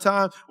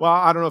time? Well,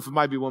 I don't know if it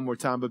might be one more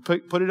time, but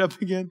put it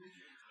up again.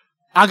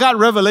 I got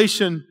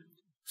revelation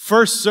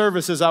first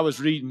service as I was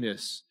reading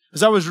this.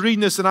 As I was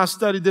reading this and I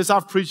studied this,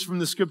 I've preached from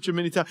the scripture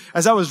many times.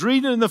 As I was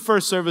reading in the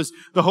first service,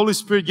 the Holy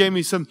Spirit gave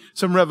me some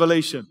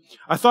revelation.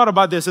 I thought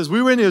about this. As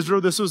we were in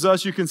Israel, this was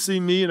us. You can see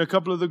me and a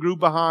couple of the group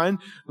behind.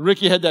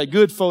 Ricky had that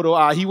good photo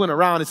eye. He went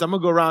around and said, I'm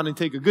going to go around and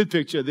take a good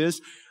picture of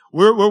this.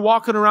 We're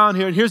walking around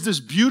here, and here's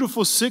this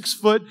beautiful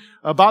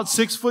about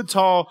 6 foot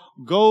tall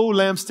gold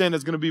lampstand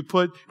that's going to be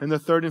put in the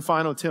third and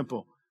final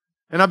temple.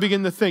 And I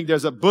begin to think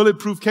there's a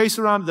bulletproof case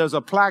around it. There's a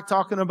plaque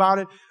talking about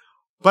it.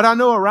 But I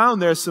know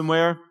around there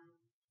somewhere,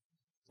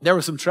 there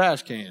were some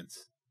trash cans.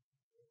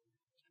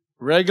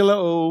 Regular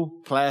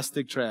old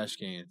plastic trash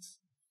cans.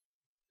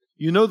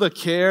 You know the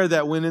care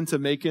that went into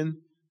making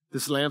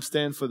this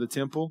lampstand for the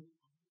temple?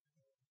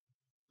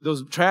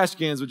 Those trash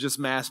cans were just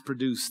mass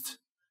produced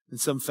in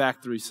some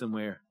factory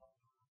somewhere.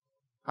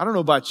 I don't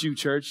know about you,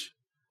 church.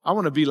 I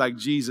want to be like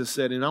Jesus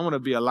said, and I want to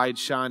be a light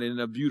shining in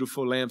a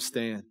beautiful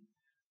lampstand,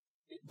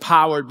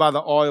 powered by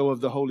the oil of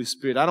the Holy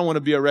Spirit. I don't want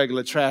to be a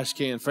regular trash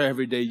can for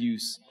everyday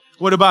use.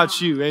 What about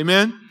you?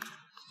 Amen?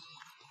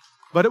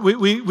 But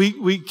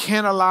we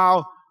can't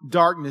allow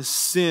darkness,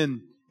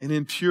 sin, and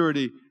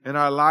impurity in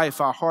our life,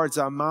 our hearts,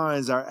 our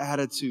minds, our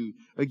attitude.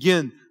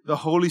 Again, the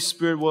Holy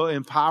Spirit will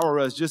empower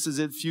us just as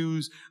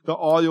the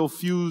oil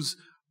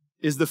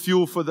is the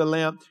fuel for the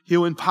lamp.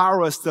 He'll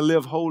empower us to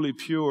live holy,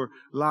 pure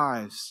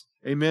lives.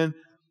 Amen.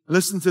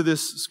 Listen to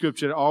this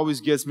scripture. It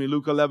always gets me.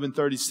 Luke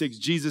 11:36.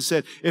 Jesus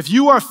said, if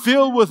you are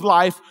filled with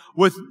life,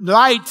 with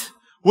light,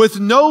 with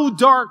no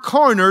dark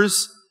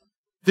corners,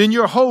 then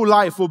your whole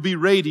life will be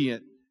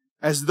radiant,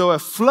 as though a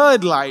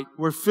floodlight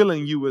were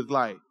filling you with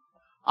light.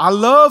 I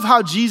love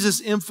how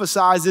Jesus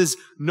emphasizes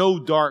no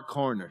dark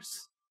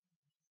corners.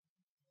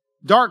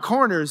 Dark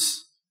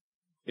corners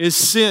is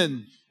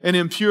sin and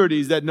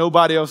impurities that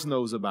nobody else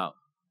knows about.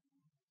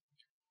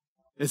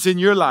 It's in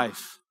your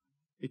life.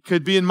 It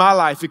could be in my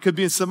life. It could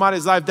be in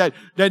somebody's life that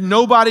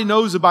nobody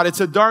knows about. It's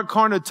a dark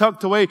corner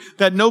tucked away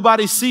that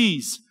nobody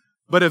sees,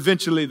 but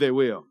eventually they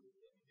will.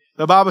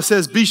 The Bible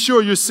says, be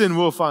sure your sin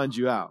will find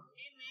you out.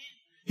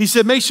 He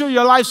said, make sure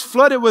your life's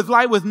flooded with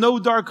light with no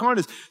dark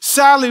corners.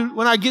 Sadly,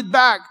 when I get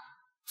back,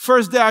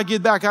 first day I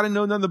get back, I didn't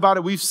know nothing about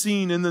it. We've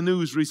seen in the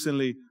news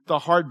recently the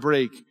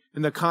heartbreak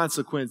and the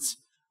consequence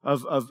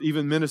of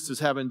even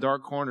ministers having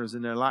dark corners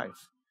in their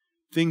life.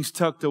 Things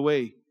tucked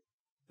away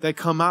that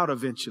come out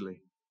eventually.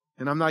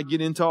 And I'm not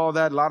getting into all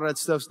that. A lot of that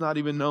stuff's not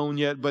even known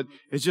yet, but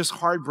it's just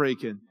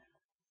heartbreaking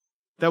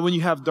that when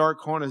you have dark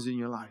corners in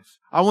your life.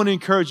 I want to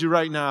encourage you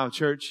right now,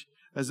 church,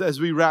 as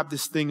we wrap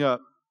this thing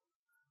up.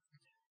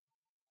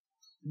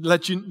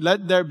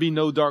 Let there be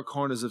no dark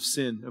corners of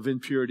sin, of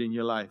impurity in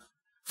your life.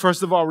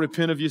 First of all,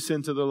 repent of your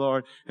sin to the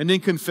Lord and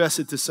then confess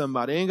it to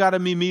somebody. It ain't got to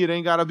be me. It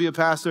ain't got to be a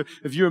pastor.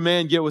 If you're a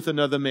man, get with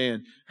another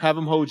man. Have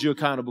him hold you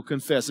accountable.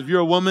 Confess. If you're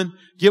a woman,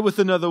 get with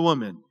another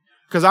woman.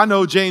 Because I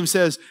know James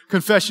says,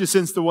 confess your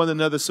sins to one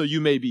another so you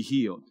may be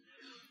healed.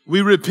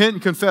 We repent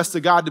and confess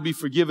to God to be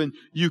forgiven.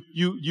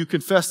 You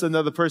confess to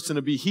another person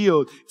to be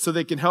healed so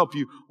they can help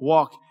you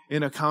walk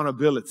in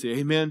accountability.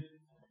 Amen.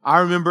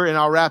 I remember, and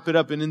I'll wrap it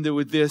up and end it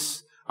with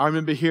this. I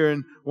remember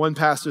hearing one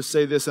pastor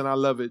say this, and I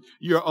love it.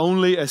 You're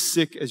only as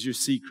sick as your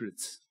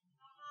secrets.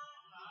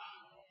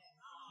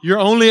 You're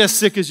only as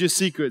sick as your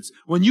secrets.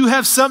 When you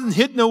have something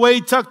hidden away,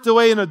 tucked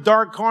away in a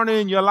dark corner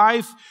in your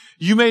life,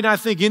 you may not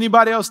think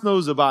anybody else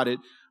knows about it,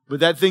 but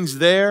that thing's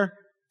there.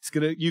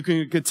 You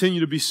can continue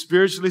to be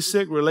spiritually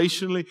sick,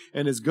 relationally,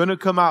 and it's going to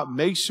come out.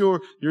 Make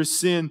sure your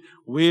sin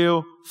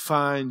will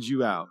find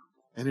you out.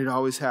 And it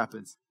always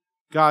happens.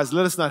 Guys,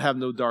 let us not have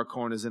no dark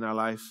corners in our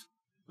life.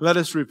 Let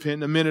us repent.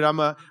 In a minute, I'm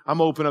going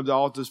to open up the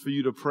altars for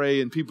you to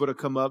pray and people to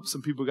come up.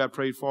 Some people got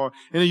prayed for.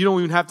 And you don't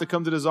even have to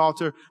come to this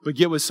altar, but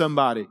get with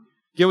somebody.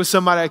 Get with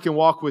somebody that can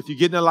walk with you.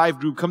 Get in a life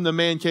group. Come to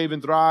Man Cave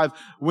and Thrive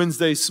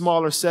Wednesday,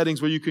 smaller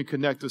settings where you can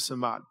connect with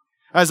somebody.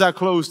 As I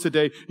close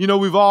today, you know,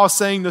 we've all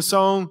sang the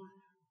song,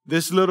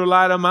 "This little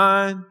light of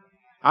mine,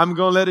 I'm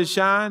going to let it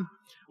shine."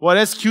 Well,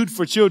 that's cute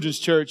for children's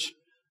church,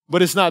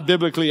 but it's not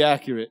biblically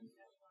accurate.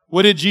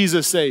 What did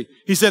Jesus say?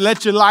 He said,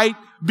 let your light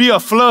be a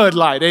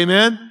floodlight.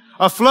 Amen.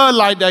 A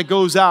floodlight that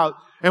goes out.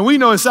 And we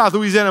know in South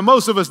Louisiana,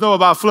 most of us know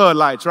about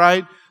floodlights,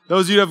 right?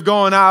 Those of you that have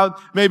gone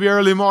out, maybe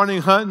early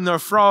morning hunting or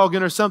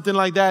frogging or something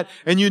like that,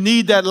 and you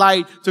need that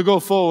light to go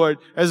forward.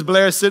 As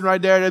Blair's sitting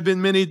right there, there have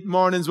been many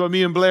mornings where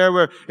me and Blair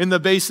were in the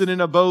basin in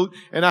a boat,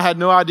 and I had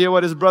no idea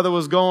where his brother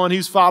was going. He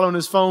was following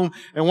his phone,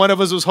 and one of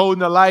us was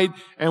holding a light,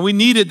 and we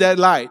needed that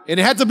light. And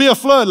it had to be a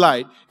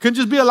floodlight. Couldn't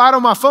just be a light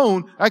on my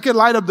phone. I could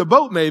light up the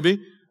boat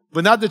maybe,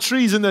 but not the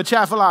trees in the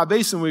Chaffalot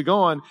Basin we're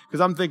going, because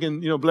I'm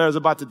thinking, you know, Blair's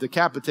about to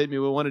decapitate me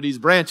with one of these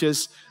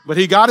branches. But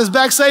he got us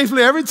back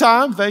safely every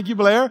time. Thank you,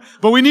 Blair.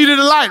 But we needed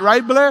a light,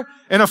 right, Blair?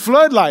 And a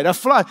floodlight,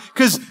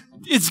 because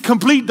it's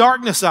complete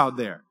darkness out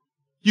there.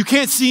 You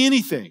can't see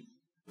anything.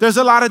 There's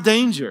a lot of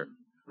danger,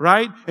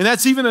 right? And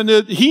that's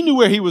he knew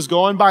where he was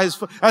going by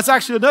that's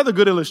actually another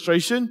good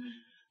illustration.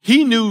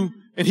 He knew,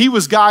 and he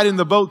was guiding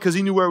the boat because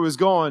he knew where it was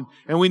going,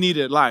 and we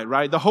needed light,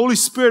 right? The Holy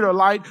Spirit will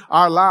light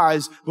our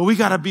lives, but we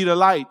got to be the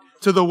light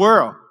to the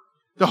world.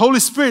 The Holy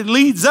Spirit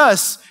leads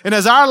us, and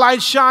as our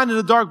light shine in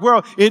the dark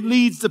world, it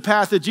leads the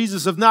path of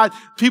Jesus. If not,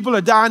 people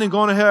are dying and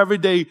going to hell every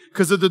day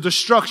because of the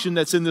destruction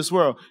that's in this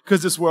world,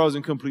 because this world is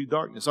in complete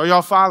darkness. Are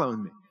y'all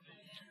following me?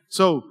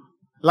 So,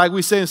 like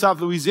we say in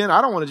South Louisiana,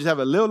 I don't want to just have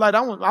a little light.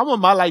 I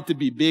want my light to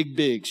be big,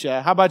 big,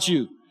 Shad. How about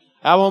you?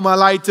 I want my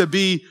light to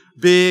be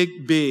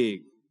big, big.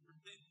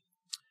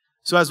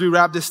 So as we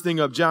wrap this thing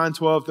up, John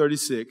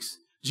 12:36,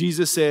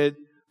 Jesus said,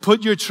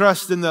 put your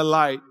trust in the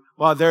light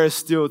while there is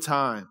still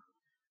time.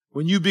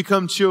 When you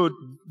become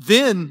children,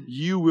 then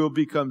you will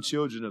become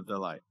children of the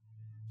light.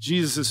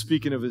 Jesus is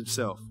speaking of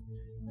himself.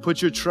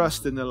 Put your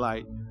trust in the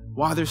light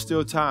while there's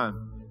still time.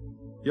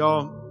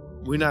 Y'all,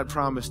 we're not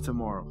promised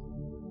tomorrow.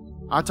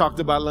 I talked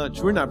about lunch.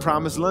 We're not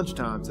promised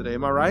lunchtime today.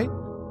 Am I right?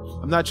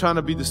 I'm not trying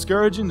to be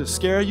discouraging, to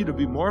scare you, to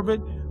be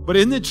morbid. But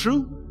isn't it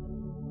true?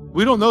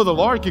 We don't know the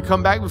Lord could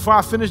come back before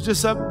I finish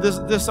this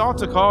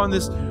altar call and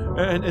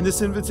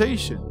this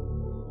invitation.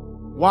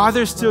 While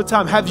there's still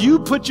time, have you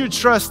put your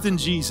trust in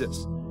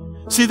Jesus?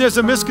 See, there's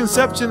a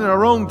misconception in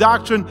our own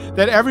doctrine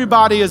that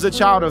everybody is a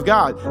child of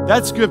God.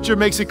 That scripture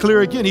makes it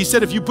clear again. He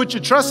said, if you put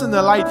your trust in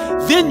the light,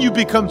 then you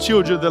become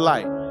children of the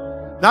light.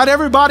 Not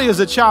everybody is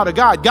a child of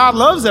God. God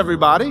loves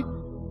everybody.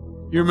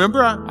 You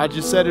remember, I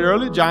just said it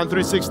earlier, John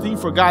 3:16,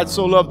 for God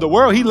so loved the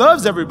world. He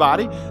loves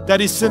everybody, that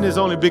he sent his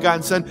only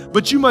begotten son.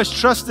 But you must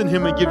trust in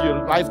him and give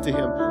your life to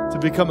him to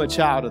become a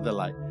child of the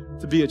light,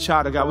 to be a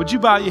child of God. Would you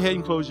bow your head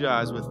and close your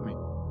eyes with me?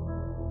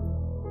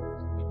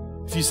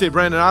 If you say,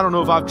 Brandon, I don't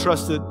know if I've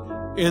trusted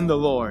in the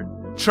Lord,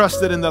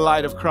 trusted in the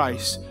light of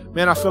Christ.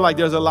 Man, I feel like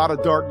there's a lot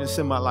of darkness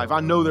in my life.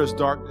 I know there's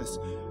darkness.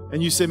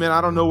 And you say, man,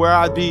 I don't know where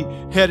I'd be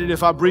headed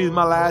if I breathed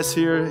my last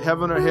here,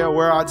 heaven or hell,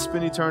 where I'd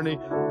spend eternity.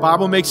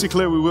 Bible makes it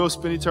clear we will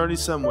spend eternity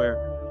somewhere.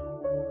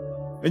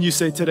 And you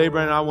say, today,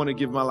 Brandon, I want to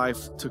give my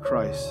life to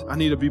Christ. I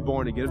need to be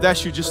born again. If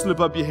that's you, just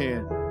slip up your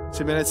hand.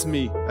 Say, man, that's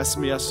me. That's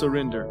me. I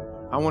surrender.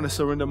 I want to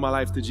surrender my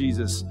life to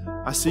Jesus.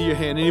 I see your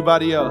hand.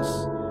 Anybody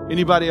else?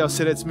 Anybody else?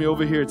 Say, that's me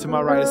over here to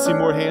my right. I see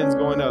more hands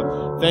going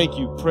up. Thank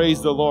you.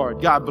 Praise the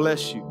Lord. God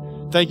bless you.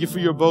 Thank you for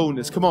your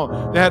boldness. Come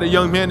on. They had a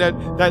young man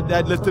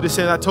that lifted his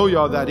hand. I told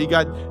y'all that.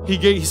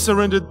 He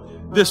surrendered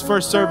this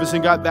first service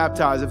and got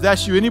baptized. If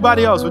that's you,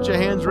 anybody else with your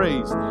hands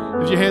raised?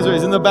 If your hands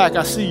raised in the back,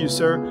 I see you,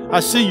 sir.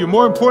 I see you.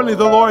 More importantly,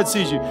 the Lord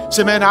sees you.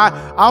 Say, man,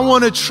 I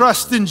want to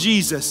trust in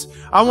Jesus.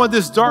 I want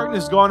this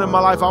darkness gone in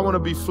my life. I want to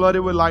be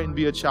flooded with light and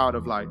be a child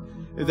of light.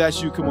 If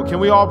that's you, come on. Can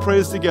we all pray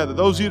this together?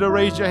 Those of you that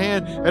raised your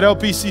hand at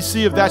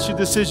LPCC, if that's your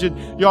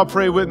decision, y'all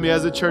pray with me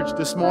as a church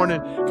this morning.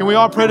 Can we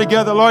all pray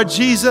together? Lord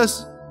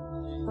Jesus,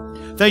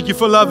 thank you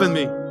for loving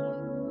me.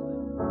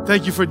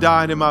 Thank you for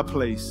dying in my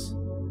place.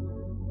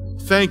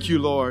 Thank you,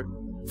 Lord,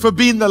 for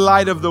being the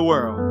light of the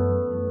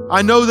world.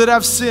 I know that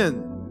I've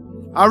sinned.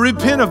 I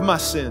repent of my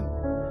sin.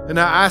 And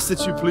I ask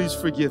that you please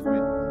forgive me.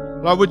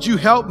 Lord, would you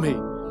help me?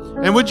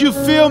 And would you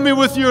fill me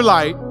with your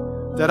light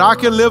that I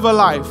can live a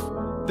life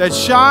that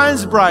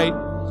shines bright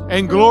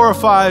and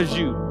glorifies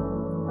you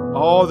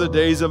all the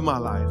days of my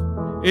life.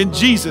 In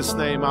Jesus'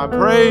 name I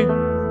pray.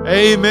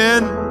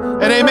 Amen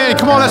and amen.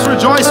 Come on, let's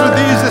rejoice with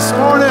these this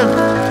morning.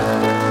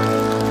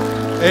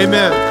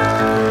 Amen.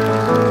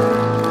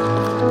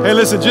 Hey,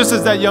 listen, just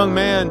as that young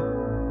man,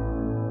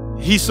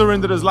 he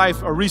surrendered his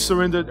life or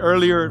resurrendered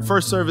earlier,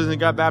 first service, and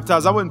got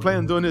baptized. I wasn't planning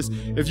on doing this.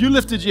 If you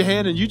lifted your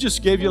hand and you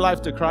just gave your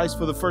life to Christ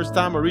for the first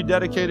time or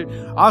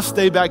rededicated, I'll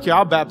stay back here.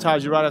 I'll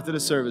baptize you right after the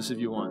service if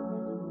you want.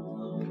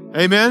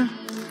 Amen.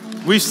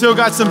 We still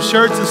got some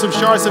shirts and some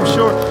shorts, I'm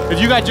sure. If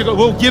you got your,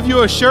 we'll give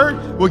you a shirt,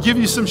 we'll give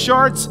you some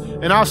shorts,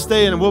 and I'll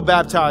stay in and we'll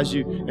baptize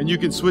you. And you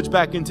can switch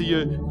back into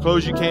your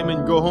clothes you came in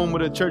and go home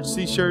with a church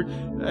t-shirt.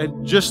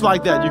 And just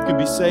like that, you can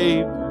be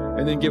saved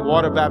and then get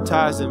water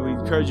baptized. And we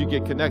encourage you to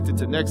get connected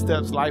to Next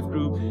Steps Life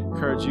Group.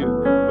 Encourage you,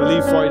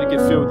 believe for you to get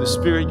filled with the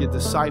Spirit, get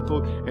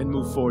discipled, and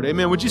move forward.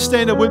 Amen. Would you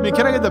stand up with me?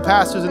 Can I get the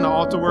pastors and the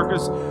altar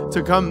workers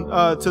to come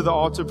to the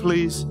altar,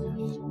 please?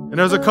 And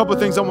there's a couple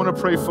things I want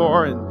to pray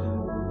for. And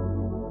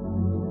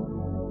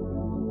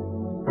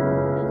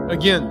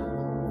again,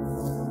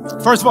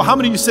 first of all, how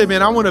many of you say,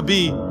 man, I want to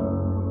be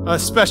a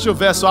special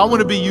vessel. I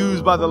want to be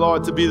used by the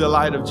Lord to be the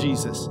light of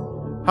Jesus.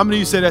 How many of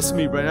you say, that's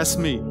me, Brandon? That's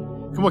me.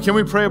 Come on, can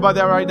we pray about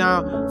that right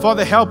now?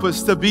 Father, help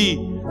us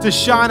to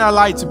shine our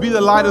light, to be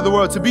the light of the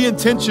world, to be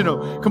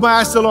intentional. Come on,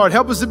 ask the Lord,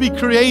 help us to be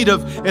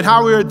creative in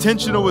how we're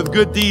intentional with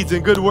good deeds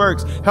and good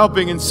works,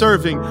 helping and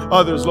serving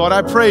others. Lord,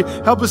 I pray,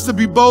 help us to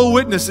be bold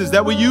witnesses,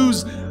 that we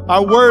use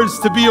our words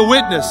to be a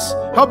witness.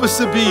 Help us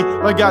to be,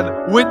 Lord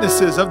God,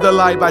 witnesses of the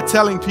light by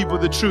telling people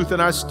the truth in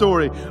our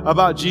story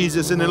about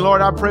Jesus. And then,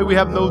 Lord, I pray we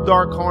have no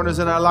dark corners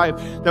in our life,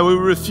 that we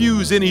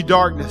refuse any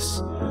darkness.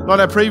 Lord,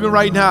 I pray even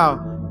right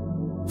now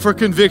for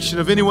conviction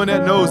of anyone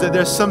that knows that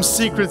there's some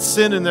secret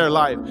sin in their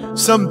life,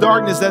 some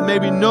darkness that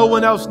maybe no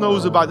one else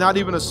knows about, not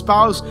even a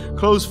spouse,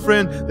 close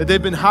friend, that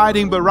they've been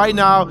hiding. But right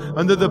now,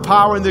 under the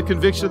power and the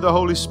conviction of the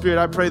Holy Spirit,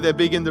 I pray they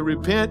begin to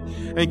repent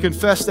and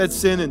confess that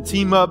sin and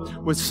team up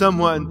with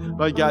someone,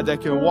 Lord God,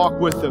 that can walk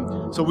with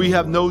them. So we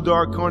have no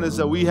dark corners,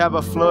 that we have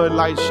a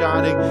floodlight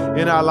shining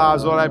in our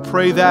lives. Lord, I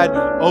pray that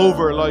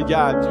over, Lord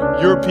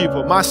God, your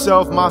people,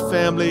 myself, my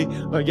family,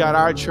 Lord God,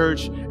 our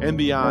church and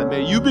beyond.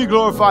 May you be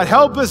glorified.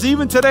 Help us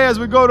even today as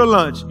we go to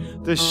lunch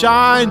to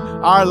shine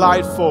our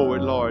light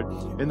forward, Lord.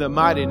 In the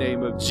mighty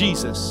name of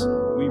Jesus,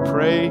 we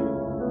pray.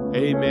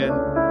 Amen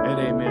and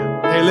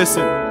amen. Hey,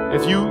 listen,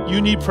 if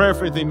you need prayer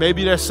for anything,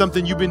 maybe there's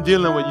something you've been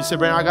dealing with. You say,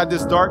 Brandon, I got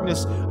this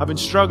darkness I've been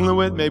struggling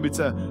with. Maybe it's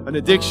an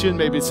addiction.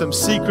 Maybe it's some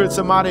secret,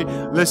 somebody.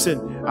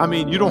 Listen, I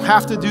mean, you don't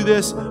have to do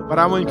this, but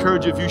I want to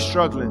encourage you, if you're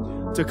struggling,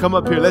 to come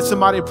up here. Let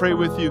somebody pray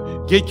with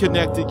you. Get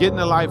connected. Get in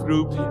a life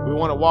group. We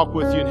want to walk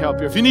with you and help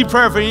you. If you need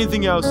prayer for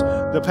anything else,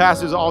 the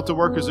pastors, altar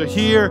workers are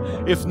here.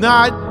 If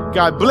not,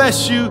 God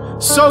bless you.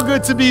 So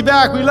good to be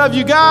back. We love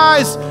you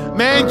guys.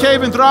 Man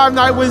Cave and Thrive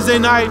Night, Wednesday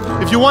night.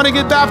 If you want to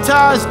get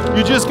baptized,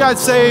 you just got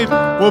saved,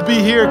 we'll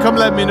be here. Come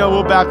let me know.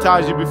 We'll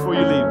baptize you before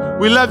you leave.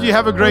 We love you.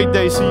 Have a great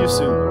day. See you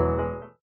soon.